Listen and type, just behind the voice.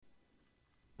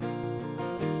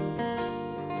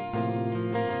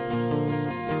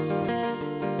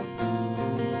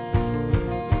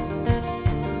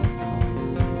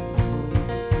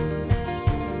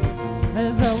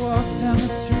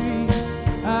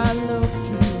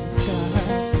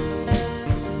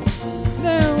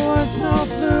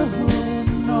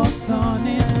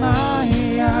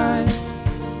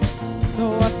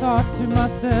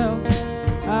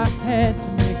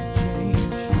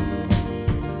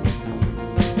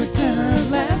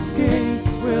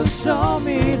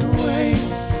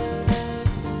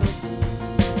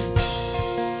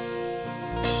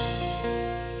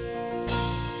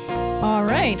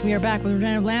correct. We are back with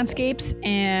Regenerative Landscapes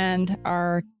and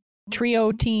our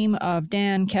trio team of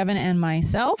Dan, Kevin, and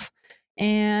myself.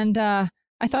 And I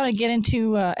thought I'd get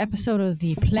into an episode of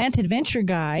the Plant Adventure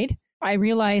Guide. I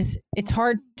realize it's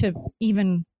hard to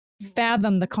even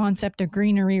fathom the concept of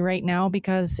greenery right now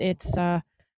because it's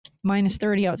minus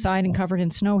 30 outside and covered in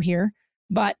snow here.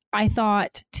 But I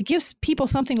thought to give people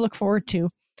something to look forward to,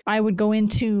 I would go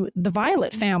into the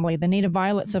violet family, the native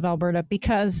violets of Alberta,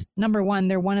 because number one,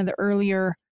 they're one of the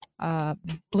earlier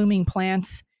blooming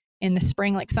plants in the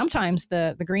spring. Like sometimes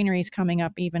the greenery is coming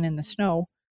up even in the snow.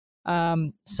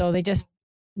 So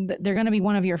they're going to be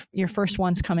one of your first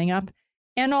ones coming up.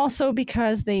 And also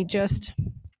because they just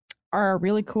are a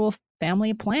really cool family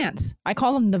of plants. I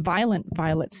call them the violent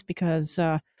violets because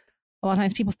a lot of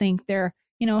times people think they're,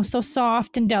 so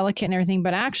soft and delicate and everything,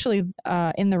 but actually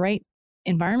in the right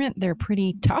environment, they're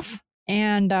pretty tough.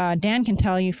 And Dan can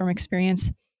tell you from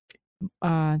experience,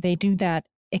 they do that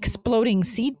exploding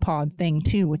seed pod thing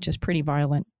too, which is pretty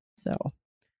violent. So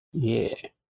yeah,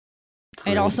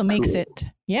 it also makes it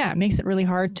really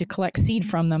hard to collect seed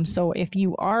from them. So if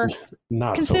you are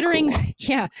considering,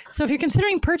 so if you're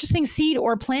considering purchasing seed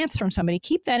or plants from somebody,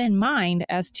 keep that in mind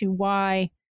as to why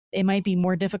it might be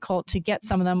more difficult to get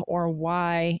some of them or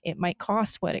why it might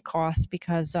cost what it costs,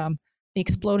 because the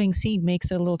exploding seed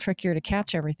makes it a little trickier to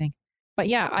catch everything. But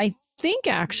yeah, I think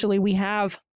actually we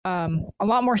have a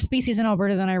lot more species in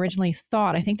Alberta than I originally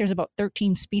thought. I think there's about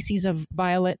 13 species of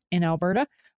violet in Alberta,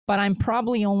 but I'm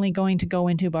probably only going to go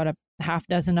into about a half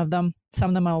dozen of them. Some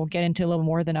of them I'll get into a little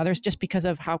more than others just because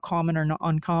of how common or not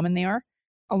uncommon they are.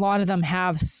 A lot of them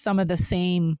have some of the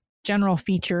same general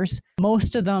features.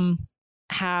 Most of them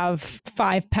have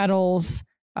 5 petals.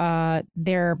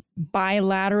 They're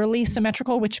bilaterally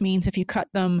symmetrical, which means if you cut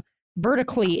them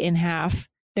vertically in half,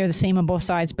 they're the same on both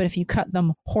sides. But if you cut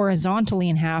them horizontally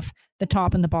in half, the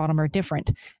top and the bottom are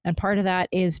different. And part of that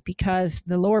is because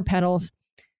the lower petals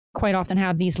quite often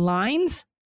have these lines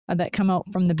that come out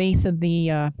from the base of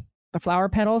the flower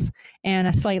petals, and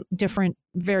a slight different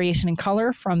variation in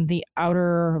color from the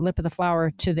outer lip of the flower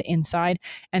to the inside.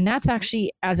 And that's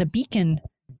actually as a beacon.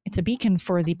 It's a beacon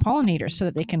for the pollinators so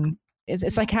that they can,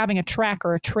 it's like having a track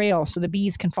or a trail so the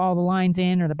bees can follow the lines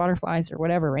in, or the butterflies or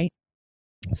whatever, right?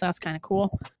 So that's kind of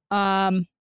cool.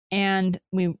 And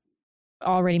we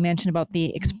already mentioned about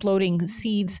the exploding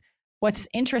seeds. What's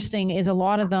interesting is a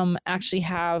lot of them actually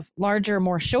have larger,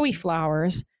 more showy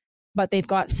flowers, but they've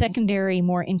got secondary,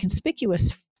 more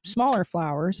inconspicuous, smaller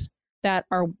flowers that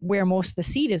are where most of the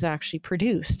seed is actually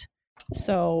produced.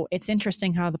 So it's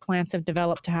interesting how the plants have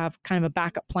developed to have kind of a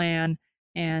backup plan,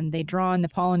 and they draw in the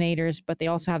pollinators, but they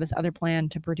also have this other plan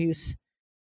to produce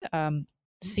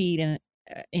seed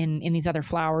in these other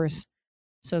flowers.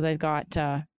 So they've got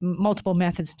multiple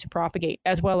methods to propagate,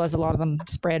 as well as a lot of them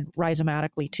spread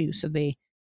rhizomatically too. So they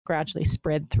gradually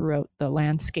spread throughout the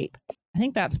landscape. I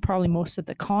think that's probably most of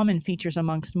the common features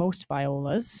amongst most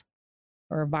violas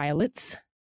or violets.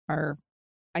 Our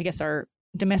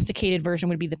domesticated version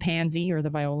would be the pansy or the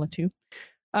viola too.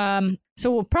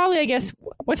 So we'll probably, I guess,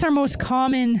 what's our most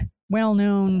common,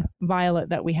 well-known violet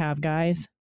that we have, guys?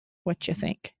 What you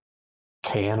think?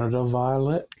 Canada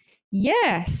violet?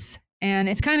 Yes. And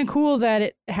it's kind of cool that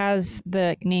it has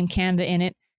the name Canada in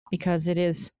it because it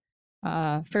is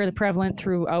fairly prevalent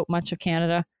throughout much of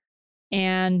Canada.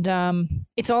 And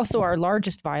it's also our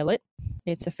largest violet.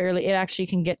 It actually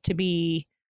can get to be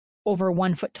over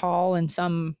 1 foot tall, in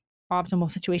some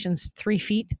optimal situations 3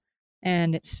 feet.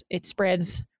 And it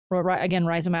spreads, again,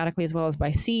 rhizomatically as well as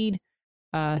by seed.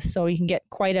 So you can get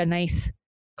quite a nice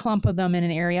clump of them in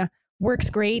an area.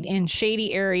 Works great in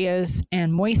shady areas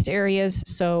and moist areas.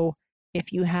 So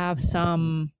if you have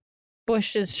some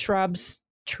bushes, shrubs,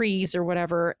 trees, or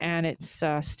whatever, and it's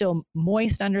still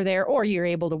moist under there, or you're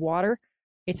able to water,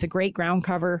 it's a great ground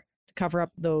cover to cover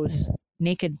up those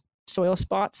naked soil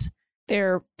spots.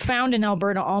 They're found in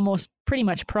Alberta almost pretty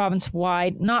much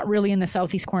province-wide, not really in the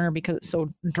southeast corner because it's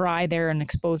so dry there and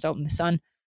exposed out in the sun,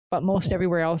 but most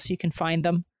everywhere else you can find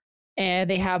them. And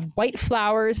they have white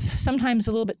flowers, sometimes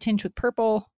a little bit tinged with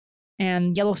purple,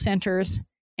 and yellow centers,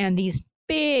 and these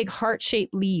big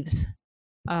heart-shaped leaves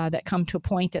that come to a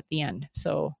point at the end.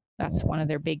 So that's one of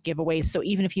their big giveaways. So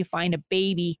even if you find a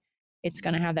baby, it's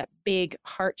going to have that big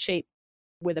heart shape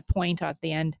with a point at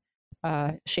the end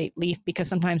shaped leaf, because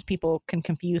sometimes people can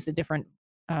confuse the different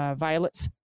violets.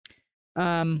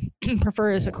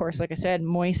 Prefers, of course, like I said,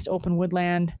 moist, open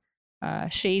woodland,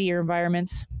 shadier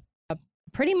environments.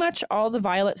 Pretty much all the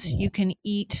violets you can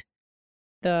eat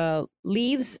the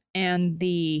leaves and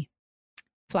the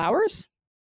flowers.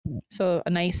 So a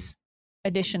nice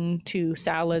addition to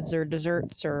salads or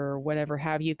desserts or whatever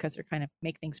have you, because they kind of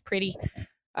make things pretty.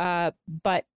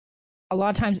 But a lot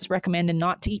of times it's recommended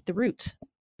not to eat the roots.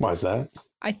 Why is that?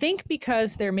 I think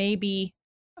because there may be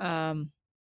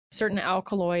certain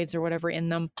alkaloids or whatever in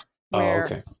them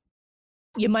where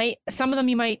some of them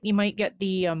you might get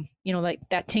the like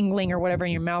that tingling or whatever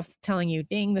in your mouth telling you,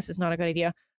 ding, this is not a good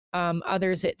idea.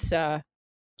 Others it's I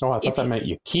thought that meant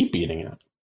you keep eating it.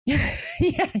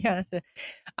 yeah, that's it.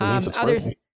 Others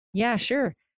working. Yeah,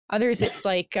 sure. Others it's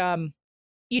like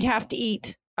you'd have to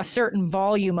eat a certain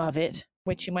volume of it,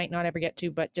 which you might not ever get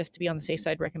to, but just to be on the safe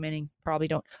side, recommending probably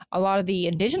don't. A lot of the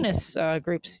indigenous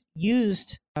groups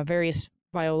used various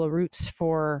viola roots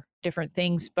for different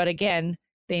things, but again,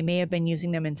 they may have been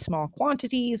using them in small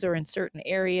quantities or in certain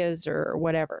areas or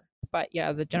whatever. But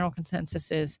yeah, the general consensus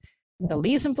is the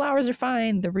leaves and flowers are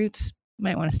fine. The roots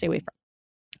might want to stay away from.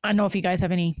 I don't know if you guys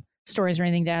have any stories or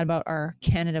anything to add about our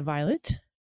Canada violet.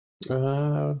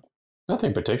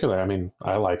 Nothing particular. I mean,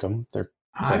 I like them.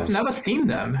 I've never seen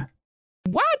them.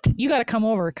 What? You got to come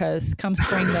over because come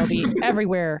spring they'll be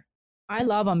everywhere. I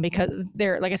love them because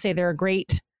they're, like I say, they're a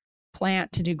great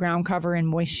plant to do ground cover in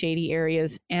moist, shady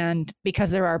areas, and because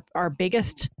they're our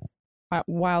biggest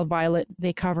wild violet,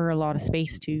 they cover a lot of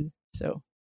space too. So,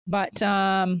 but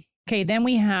okay, then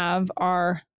we have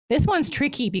this one's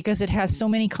tricky because it has so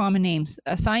many common names.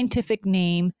 A scientific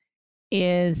name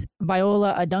is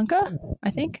Viola adunca, I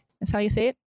think is how you say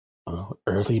it. Oh,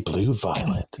 early blue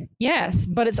violet. Yes,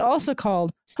 but it's also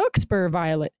called Hookspur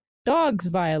violet, dog's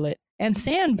violet, and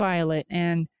sand violet,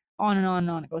 and on and on and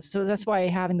on it goes. So that's why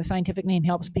having the scientific name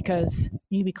helps, because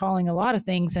you'd be calling a lot of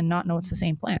things and not know it's the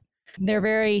same plant. They're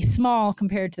very small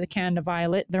compared to the Canada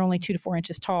violet. They're only 2 to 4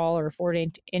 inches tall, or 4 to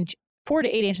 8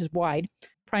 inches wide.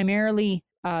 Primarily,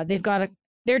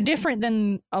 they're different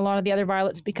than a lot of the other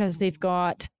violets because they've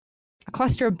got a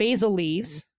cluster of basal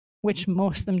leaves, which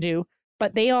most of them do,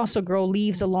 but they also grow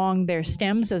leaves along their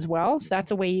stems as well. So that's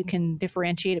a way you can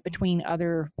differentiate it between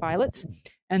other violets.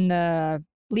 And the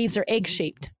leaves are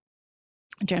egg-shaped,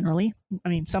 generally. I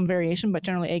mean, some variation, but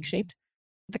generally egg-shaped.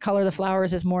 The color of the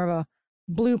flowers is more of a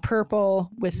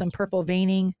blue-purple with some purple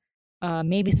veining,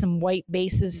 maybe some white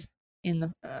bases in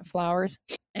the flowers.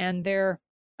 And they're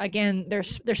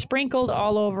sprinkled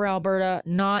all over Alberta,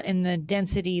 not in the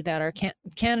density that our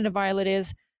Canada violet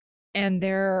is. And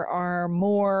there are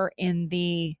more in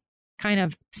the kind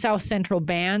of south central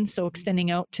band, so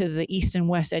extending out to the east and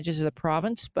west edges of the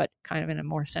province, but kind of in a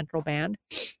more central band.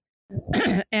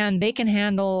 And they can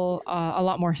handle a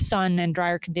lot more sun and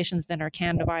drier conditions than our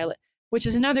Canada violet, which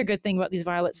is another good thing about these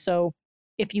violets. So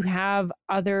if you have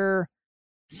other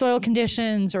soil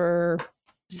conditions or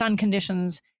sun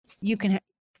conditions, you can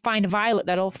find a violet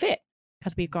that'll fit,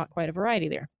 because we've got quite a variety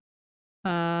there.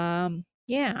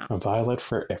 Yeah. A violet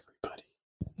for everybody.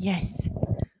 Yes.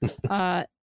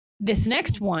 This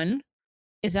next one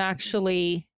is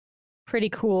actually pretty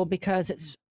cool because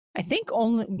it's, I think,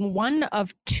 only one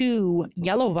of 2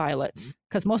 yellow violets,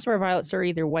 because most of our violets are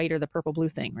either white or the purple blue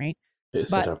thing, right?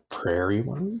 Is it a prairie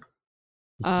one?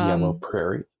 Yellow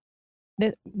prairie?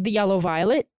 The yellow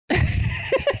violet.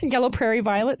 Yellow prairie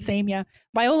violet, same, yeah.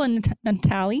 Viola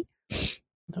natali.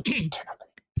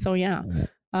 So, yeah.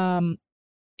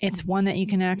 It's one that you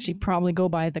can actually probably go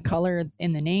by the color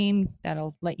in the name.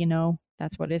 That'll let you know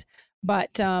that's what it is.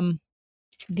 But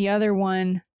the other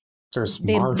one, there's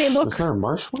marsh. They look, is there a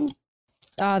marsh one?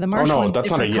 The marsh one. Oh no, that's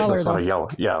not a yellow. That's not a yellow.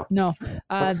 Yeah. No,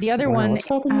 the other one. What's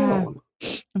the yellow one?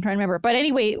 I'm trying to remember. But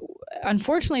anyway,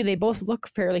 unfortunately, they both look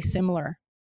fairly similar.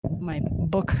 My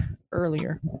book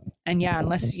earlier, and yeah,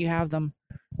 unless you have them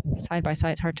side by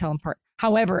side, it's hard to tell them apart.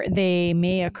 However, they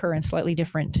may occur in slightly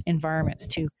different environments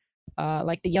too.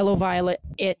 Like the yellow violet,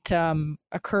 it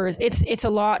occurs. It's a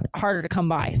lot harder to come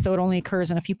by, so it only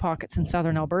occurs in a few pockets in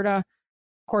southern Alberta. Of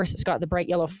course, it's got the bright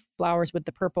yellow flowers with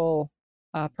the purple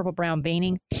brown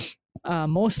veining.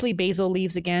 Mostly basal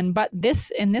leaves again, but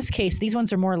in this case, these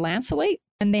ones are more lanceolate,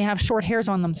 and they have short hairs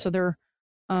on them, so they're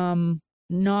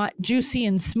not juicy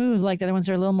and smooth like the other ones.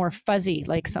 Are a little more fuzzy,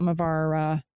 like some of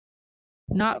our,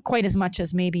 not quite as much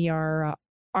as maybe our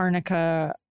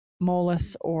Arnica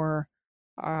mollis or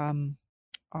the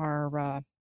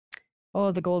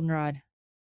goldenrod,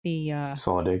 the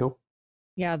Solidago.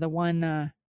 Yeah, the one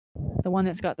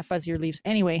that's got the fuzzier leaves.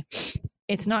 Anyway,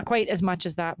 it's not quite as much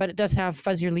as that, but it does have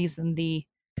fuzzier leaves than the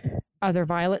other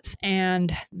violets,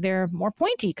 and they're more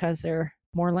pointy because they're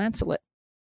more lanceolate.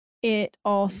 It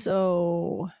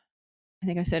also, I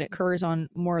think I said, it occurs on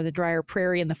more of the drier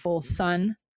prairie in the full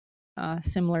sun,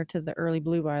 similar to the early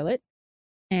blue violet.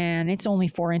 And it's only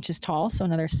 4 inches tall, so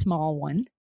another small one.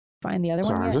 find the other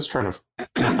one. Sorry, I'm just trying to.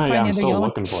 Yeah, I'm still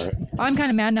looking for it. I'm kind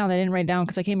of mad now that I didn't write it down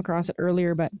because I came across it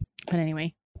earlier. But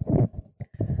anyway,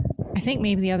 I think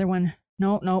maybe the other one.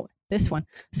 No, this one.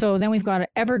 So then we've got an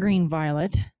evergreen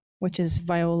violet, which is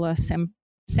Viola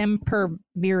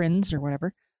sempervirens or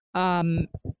whatever.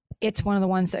 It's one of the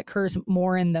ones that occurs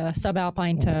more in the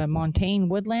subalpine to montane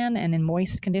woodland and in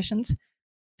moist conditions.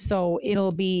 So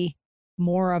it'll be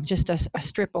more of just a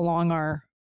strip along our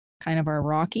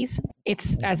Rockies.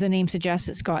 It's, as the name suggests,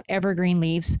 it's got evergreen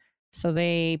leaves, so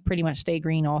they pretty much stay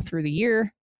green all through the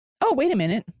year. Oh, wait a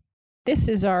minute. This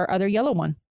is our other yellow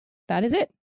one. That is it.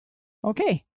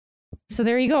 Okay. So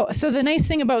there you go. So the nice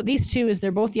thing about these two is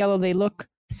they're both yellow. They look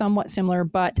somewhat similar,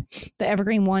 but the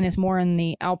evergreen one is more in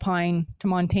the alpine to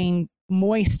montane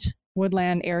moist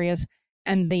woodland areas,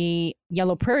 and the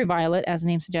yellow prairie violet, as the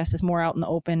name suggests, is more out in the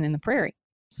open in the prairie.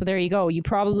 So there you go. You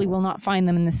probably will not find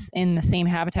them in the same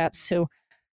habitats. So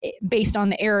based on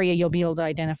the area, you'll be able to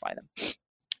identify them.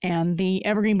 And the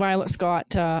evergreen violet's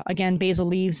got, again, basal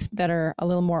leaves that are a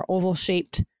little more oval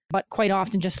shaped, but quite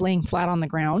often just laying flat on the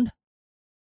ground.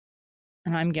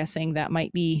 And I'm guessing that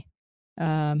might be,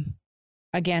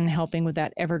 again, helping with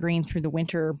that evergreen through the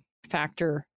winter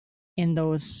factor in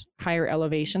those higher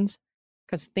elevations,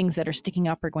 because things that are sticking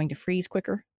up are going to freeze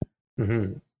quicker.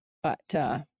 Mm-hmm. But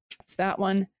it's that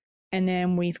one. And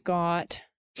then we've got,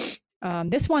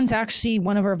 this one's actually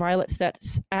one of our violets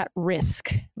that's at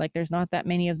risk. Like there's not that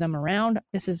many of them around.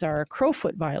 This is our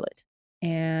crowfoot violet.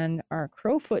 And our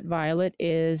crowfoot violet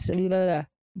is Viola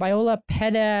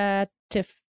pedatifida.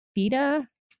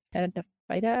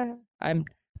 I'm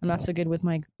not so good with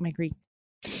my Greek,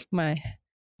 my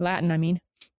Latin, I mean.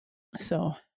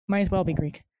 So might as well be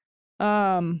Greek.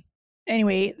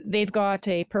 Anyway, they've got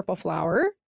a purple flower,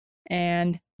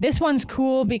 and this one's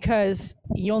cool because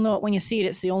you'll know it when you see it.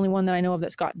 It's the only one that I know of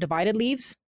that's got divided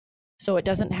leaves. So it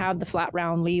doesn't have the flat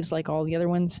round leaves like all the other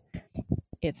ones.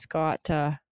 It's got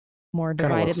more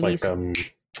divided leaves.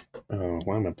 Like,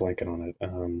 why am I blanking on it?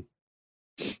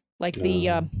 Like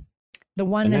the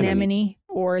one anemone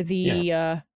or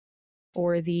the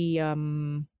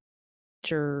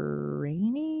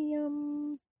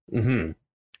geranium. Mm-hmm.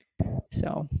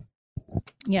 So,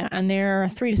 yeah, and they're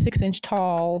 3 to 6 inch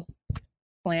tall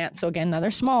plants. So again,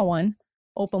 another small one.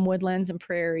 Open woodlands and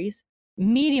prairies.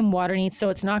 Medium water needs, so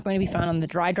it's not going to be found on the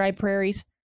dry prairies,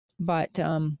 but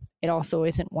it also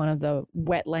isn't one of the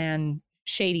wetland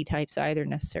shady types either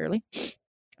necessarily.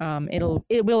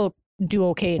 It will do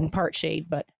okay in part shade,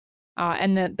 but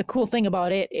and the cool thing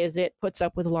about it is it puts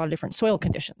up with a lot of different soil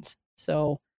conditions.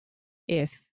 So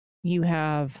if you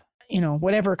have,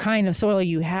 whatever kind of soil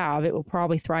you have, it will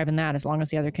probably thrive in that as long as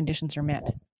the other conditions are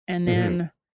met. And then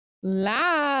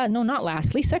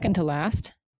second to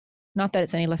last, not that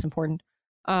it's any less important.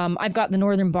 I've got the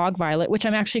northern bog violet, which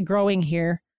I'm actually growing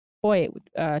here. Boy,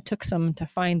 it took some to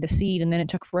find the seed, and then it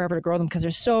took forever to grow them because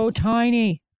they're so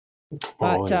tiny.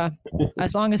 But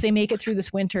as long as they make it through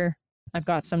this winter, I've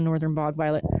got some northern bog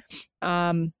violet.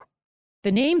 The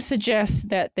name suggests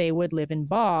that they would live in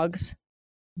bogs,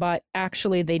 but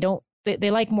actually they don't.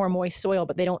 They like more moist soil,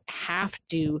 but they don't have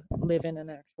to live in an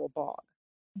actual bog.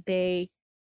 They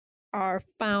are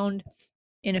found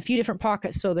in a few different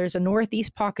pockets. So there's a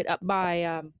northeast pocket up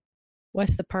by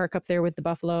what's the park up there with the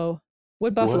buffalo?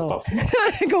 Wood buffalo.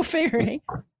 Go figure.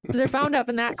 So they're found up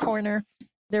in that corner.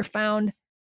 They're found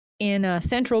in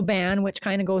central Bann, which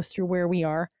kind of goes through where we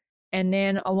are, and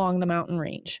then along the mountain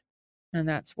range. And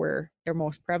that's where they're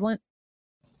most prevalent.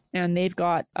 And they've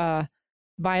got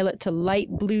violet to light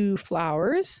blue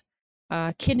flowers,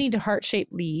 kidney to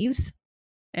heart-shaped leaves,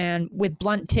 and with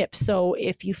blunt tips. So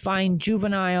if you find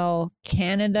juvenile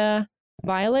Canada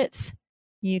violets,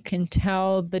 you can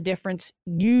tell the difference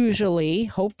usually,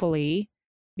 hopefully,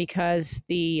 because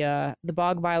the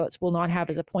bog violets will not have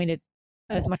as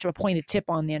much of a pointed tip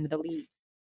on the end of the leaf.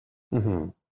 Mm-hmm.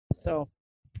 So,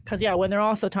 because when they're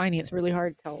all so tiny, it's really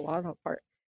hard to tell a lot of them apart.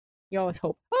 You always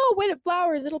hope, when it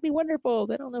flowers, it'll be wonderful.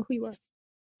 They don't know who you are.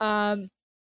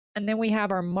 And then we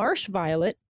have our marsh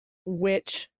violet,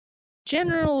 which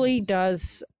generally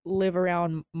does live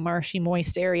around marshy,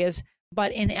 moist areas,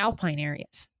 but in alpine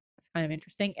areas. It's kind of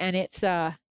interesting. And it's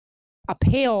a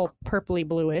pale purpley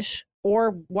bluish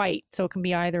or white, so it can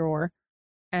be either or.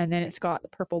 And then it's got the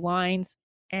purple lines,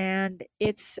 and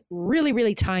it's really,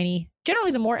 really tiny.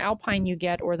 Generally, the more alpine you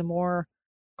get, or the more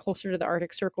closer to the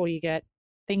Arctic Circle you get,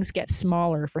 things get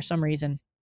smaller for some reason.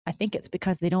 I think it's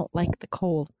because they don't like the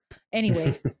cold.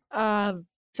 Anyway,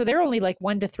 so they're only like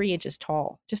 1 to 3 inches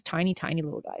tall, just tiny, tiny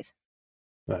little guys.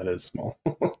 That is small.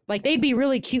 Like they'd be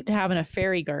really cute to have in a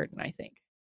fairy garden, I think.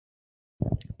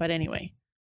 But anyway,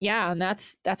 yeah, and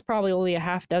that's probably only a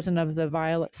half dozen of the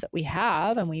violets that we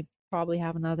have, and we probably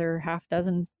have another half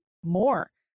dozen more.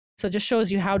 So it just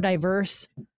shows you how diverse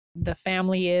the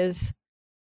family is,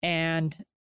 and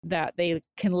that they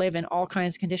can live in all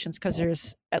kinds of conditions, because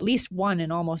there's at least one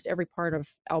in almost every part of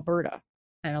Alberta,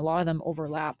 and a lot of them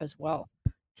overlap as well.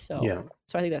 So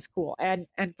I think that's cool. And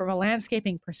from a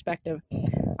landscaping perspective,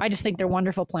 I just think they're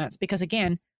wonderful plants, because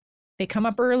again, they come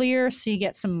up earlier, so you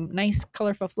get some nice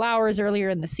colorful flowers earlier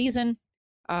in the season.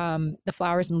 The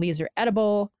flowers and leaves are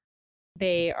edible.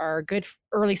 They are good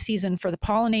early season for the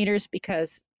pollinators,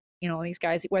 because, you know, these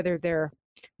guys, whether they're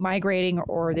migrating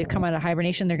or they've come out of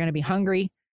hibernation, they're going to be hungry,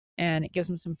 and it gives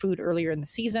them some food earlier in the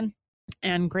season.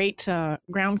 And great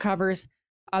ground covers.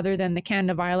 Other than the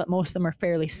Canada Violet, most of them are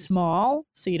fairly small,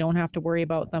 so you don't have to worry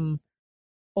about them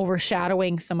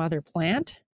overshadowing some other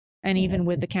plant. And even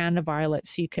with the Canada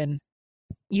Violets, you can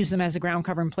use them as a ground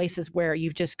cover in places where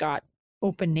you've just got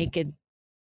open, naked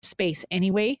space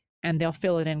anyway, and they'll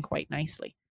fill it in quite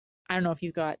nicely. I don't know if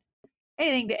you've got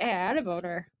anything to add about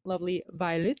our lovely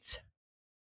violets.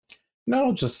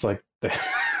 No, just like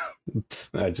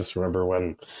I just remember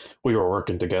when we were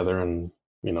working together, and,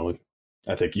 you know,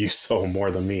 I think you so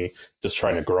more than me, just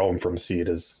trying to grow them from seed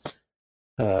is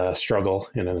a struggle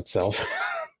in itself.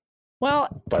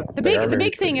 Well, but the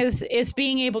big thing is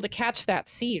being able to catch that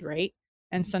seed, right?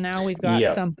 And so now we've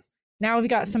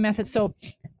got some methods. So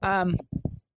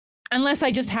unless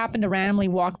I just happen to randomly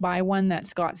walk by one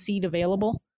that's got seed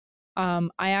available, I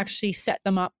actually set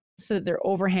them up so that they're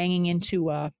overhanging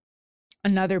into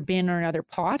another bin or another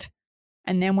pot.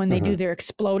 And then when they do their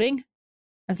exploding,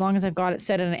 as long as I've got it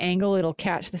set at an angle, it'll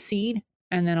catch the seed,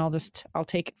 and then I'll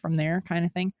take it from there, kind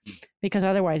of thing. Because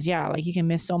otherwise, like, you can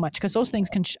miss so much, because those things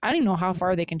can, I don't even know how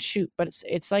far they can shoot, but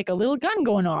it's like a little gun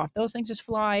going off. Those things just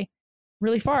fly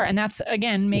really far. And that's,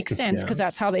 again, makes sense, because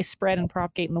that's how they spread and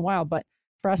propagate in the wild. But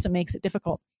for us, it makes it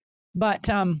difficult. But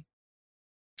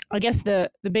I guess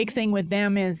the big thing with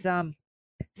them is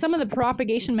some of the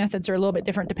propagation methods are a little bit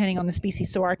different depending on the species.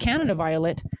 So our Canada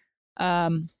Violet,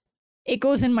 it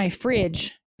goes in my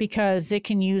fridge because it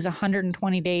can use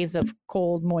 120 days of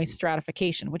cold, moist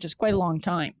stratification, which is quite a long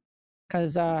time.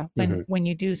 Because when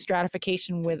you do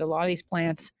stratification with a lot of these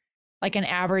plants, like an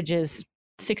average is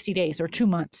 60 days or 2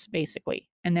 months, basically,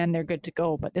 and then they're good to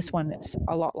go. But this one is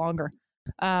a lot longer.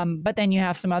 But then you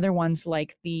have some other ones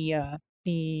like the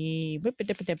what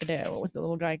was the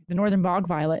little guy? The Northern Bog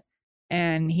Violet,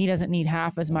 and he doesn't need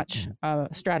half as much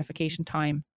stratification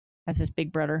time as his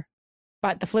big brother.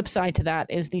 But the flip side to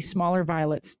that is these smaller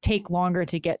violets take longer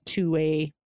to get to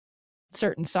a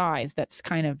certain size that's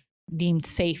kind of deemed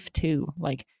safe too.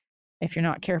 Like, if you're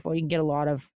not careful, you can get a lot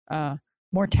of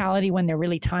mortality when they're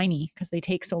really tiny, because they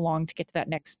take so long to get to that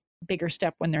next bigger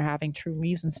step when they're having true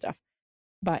leaves and stuff.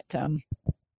 But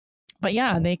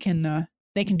yeah, they can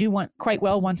do quite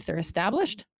well once they're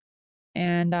established,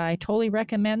 and I totally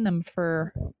recommend them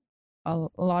for a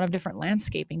lot of different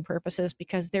landscaping purposes,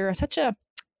 because they're such a,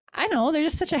 they're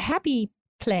just such a happy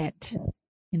plant,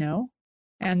 you know,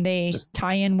 and they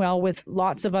tie in well with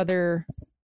lots of other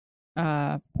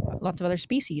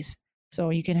species. So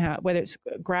you can have, whether it's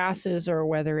grasses or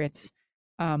whether it's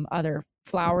other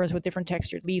flowers with different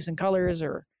textured leaves and colors,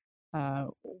 or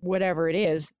whatever it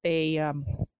is, they're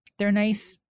a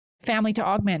nice family to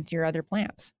augment your other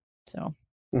plants. So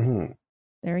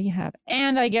there you have it.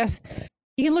 And I guess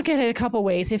you can look at it a couple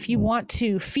ways. If you want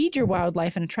to feed your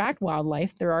wildlife and attract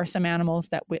wildlife, there are some animals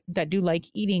that do like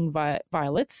eating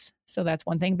violets. So that's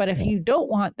one thing. But if you don't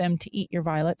want them to eat your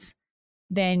violets,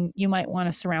 then you might want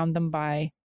to surround them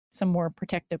by some more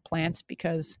protective plants,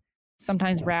 because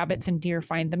sometimes rabbits and deer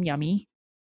find them yummy.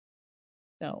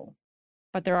 So,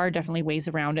 but there are definitely ways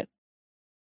around it.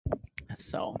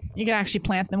 So you can actually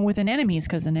plant them with anemones,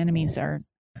 because anemones are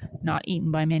not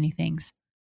eaten by many things.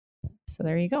 So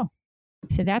there you go.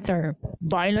 So that's our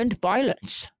violent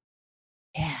violets.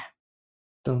 Yeah.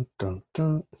 Dun, dun,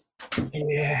 dun.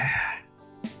 Yeah.